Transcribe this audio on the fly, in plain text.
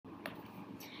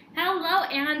Hello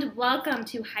and welcome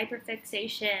to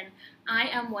Hyperfixation. I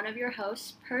am one of your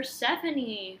hosts,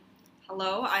 Persephone.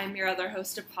 Hello, I'm your other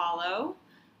host, Apollo.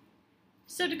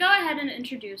 So to go ahead and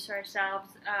introduce ourselves,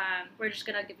 we're just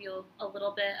going to give you a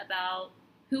little bit about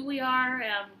who we are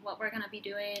and what we're going to be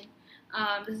doing.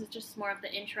 This is just more of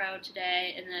the intro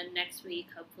today, and then next week,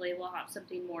 hopefully, we'll have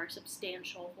something more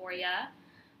substantial for you.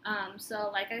 So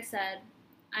like I said,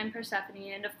 I'm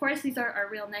Persephone, and of course these are our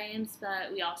real names,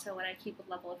 but we also want to keep a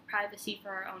level of privacy for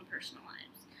our own personal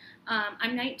lives.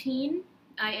 I'm 19.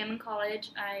 I am in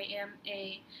college. I am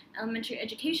a elementary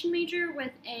education major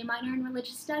with a minor in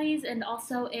religious studies and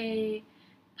also a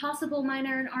possible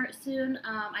minor in art soon.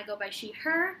 I go by she,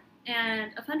 her.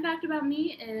 And a fun fact about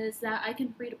me is that I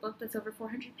can read a book that's over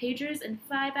 400 pages in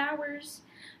 5 hours.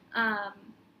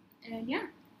 And yeah.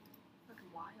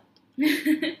 Fucking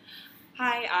wild.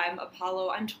 Hi, I'm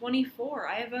Apollo. I'm 24.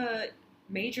 I have a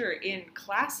major in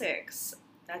classics.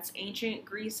 That's ancient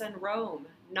Greece and Rome,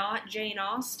 not Jane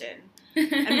Austen.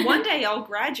 And one day I'll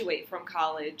graduate from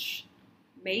college.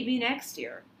 Maybe next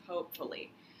year,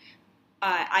 hopefully.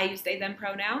 I use they, them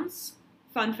pronouns.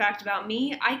 Fun fact about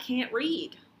me, I can't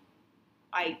read.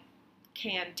 I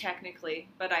can technically,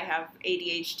 but I have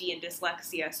ADHD and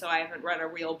dyslexia, so I haven't read a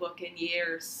real book in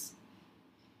years.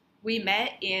 We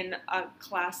met in a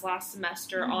class last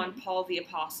semester on Paul the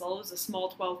Apostle. It was a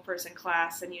small 12-person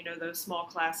class, and you know those small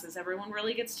classes, everyone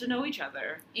really gets to know each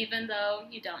other. Even though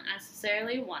you don't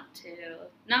necessarily want to.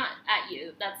 Not at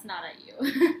you. That's not at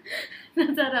you.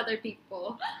 That's at other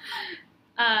people.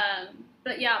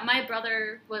 But yeah, my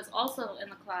brother was also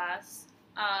in the class,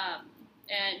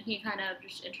 and he kind of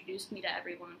just introduced me to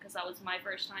everyone because that was my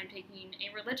first time taking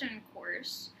a religion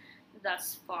course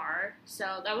thus far,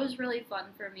 so that was really fun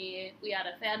for me. We had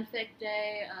a fanfic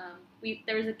day.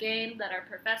 There was a game that our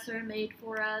professor made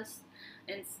for us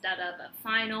instead of a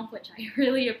final, which I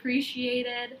really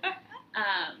appreciated.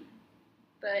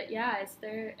 But yeah, is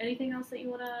there anything else that you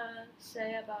want to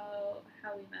say about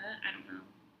how we met? I don't know.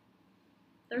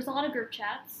 There was a lot of group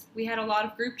chats. We had a lot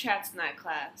of group chats in that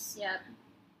class. Yep.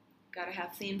 Gotta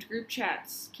have themed group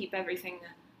chats. Keep everything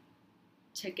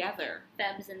together.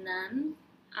 Fems and them.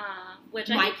 Which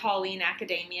My Pauline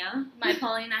Academia. My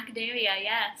Pauline Academia,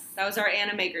 yes. That was our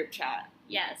anime group chat.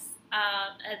 Yes.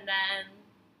 And then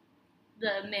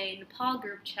the main Paul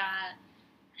group chat.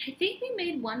 I think we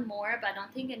made one more, but I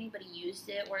don't think anybody used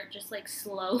it, where it just like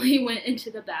slowly went into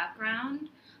the background.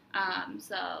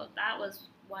 So that was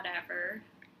whatever.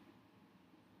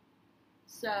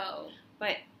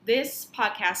 But this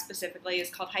podcast specifically is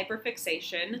called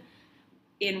Hyperfixation,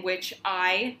 in which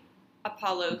I,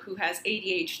 Apollo, who has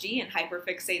ADHD and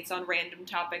hyperfixates on random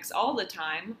topics all the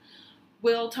time,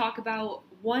 will talk about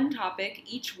one topic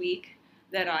each week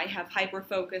that I have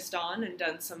hyper-focused on and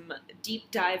done some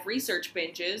deep dive research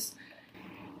binges,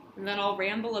 and then I'll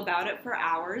ramble about it for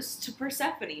hours to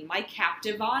Persephone, my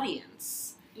captive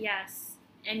audience. Yes,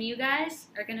 and you guys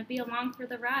are going to be along for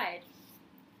the ride.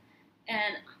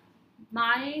 And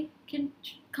my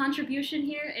contribution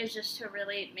here is just to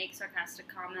really make sarcastic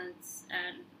comments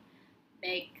and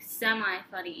make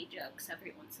semi-funny jokes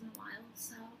every once in a while,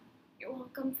 so you're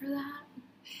welcome for that.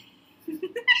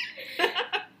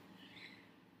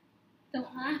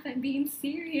 Don't laugh, I'm being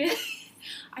serious.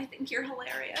 I think you're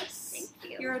hilarious.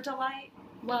 Thank you. You're a delight.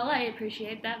 Well, I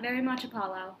appreciate that very much,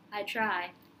 Apollo. I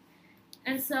try.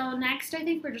 And so next, I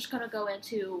think we're just going to go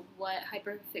into what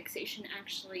hyperfixation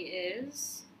actually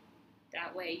is.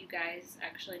 That way you guys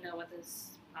actually know what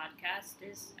this podcast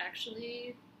is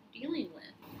actually dealing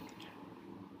with.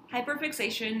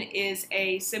 Hyperfixation is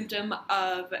a symptom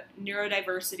of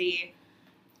neurodiversity,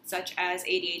 such as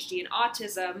ADHD and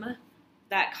autism,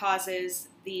 that causes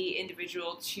the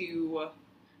individual to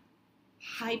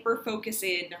hyper-focus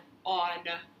in on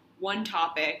one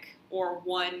topic or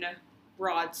one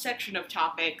broad section of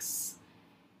topics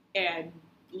and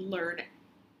learn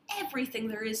everything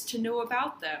there is to know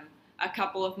about them. A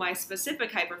couple of my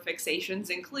specific hyperfixations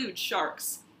include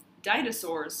sharks,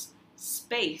 dinosaurs,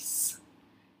 space.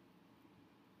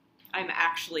 I'm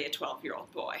actually a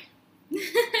 12-year-old boy.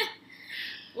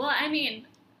 Well, I mean,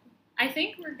 I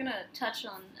think we're going to touch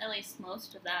on at least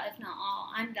most of that, if not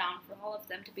all. I'm down for all of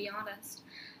them, to be honest.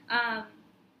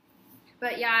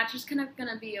 But yeah, it's just kind of going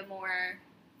to be a more...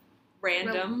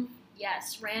 Random,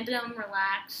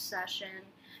 relaxed session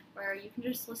where you can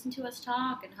just listen to us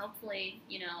talk, and hopefully,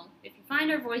 you know, if you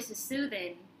find our voices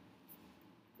soothing,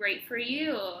 great for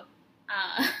you.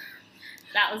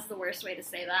 That was the worst way to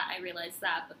say that, I realize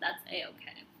that, but that's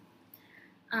A-okay.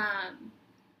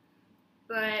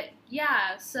 But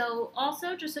yeah, so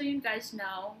also, just so you guys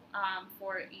know,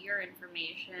 for your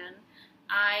information,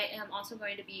 I am also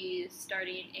going to be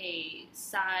starting a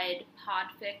side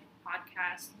podfic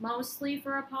podcast, mostly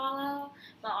for Apollo,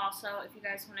 but also if you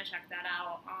guys want to check that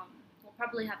out, we'll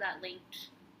probably have that linked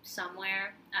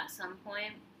somewhere at some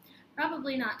point.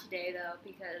 Probably not today though,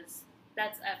 because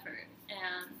that's effort,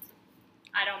 and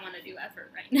I don't want to do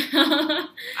effort right now.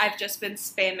 I've just been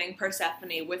spamming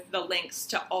Persephone with the links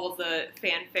to all the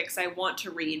fanfics I want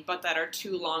to read, but that are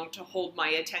too long to hold my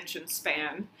attention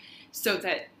span, so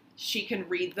that she can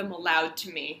read them aloud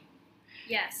to me.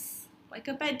 Yes. Like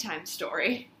a bedtime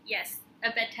story. Yes,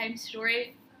 a bedtime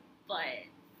story, but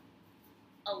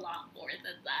a lot more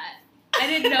than that. I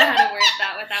didn't know how to word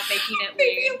that without making it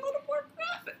Maybe weird. a little more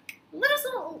graphic.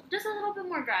 Just a little bit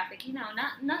more graphic,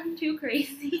 nothing too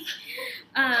crazy.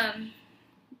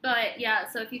 But yeah,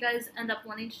 so if you guys end up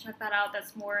wanting to check that out,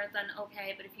 that's more than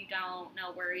okay. But if you don't,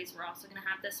 no worries. We're also gonna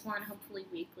have this one hopefully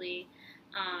weekly.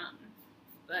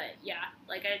 But yeah,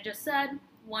 like I just said,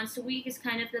 once a week is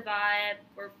kind of the vibe.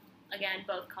 We're again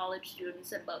both college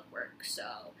students and both work,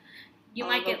 so you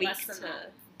might get less than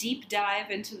that. Deep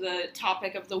dive into the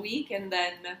topic of the week, and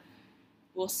then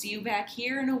we'll see you back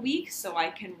here in a week so I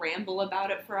can ramble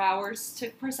about it for hours to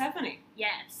Persephone.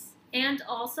 Yes. And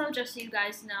also, just so you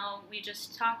guys know, we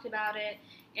just talked about it,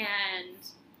 and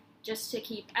just to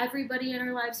keep everybody in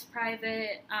our lives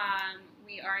private,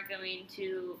 we are going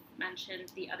to mention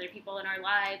the other people in our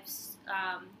lives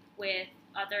with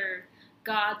other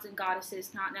gods and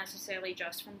goddesses, not necessarily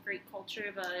just from Greek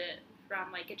culture, but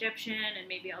from like Egyptian and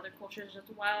maybe other cultures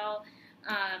as well.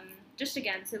 Just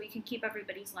again, so we can keep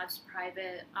everybody's lives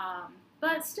private,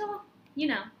 but still,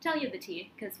 tell you the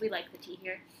tea, because we like the tea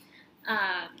here.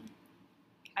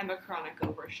 I'm a chronic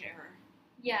oversharer.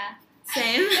 Yeah,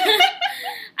 same.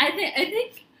 I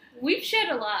think we've shared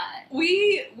a lot.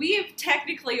 We have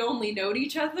technically only known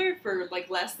each other for like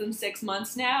less than 6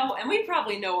 months now, and we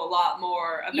probably know a lot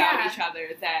more about each other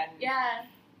than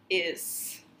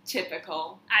is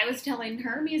typical. I was telling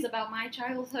Hermes about my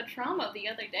childhood trauma the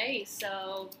other day,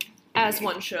 so... As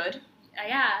one should.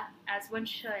 Yeah, as one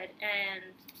should.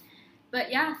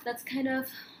 But yeah, that's kind of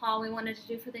all we wanted to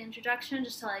do for the introduction,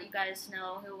 just to let you guys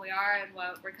know who we are and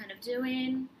what we're kind of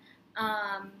doing.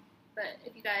 But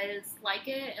if you guys like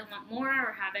it and want more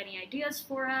or have any ideas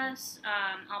for us,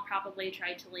 I'll probably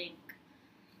try to link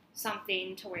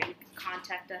something to where you can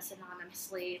contact us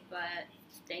anonymously. But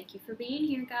thank you for being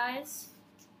here, guys.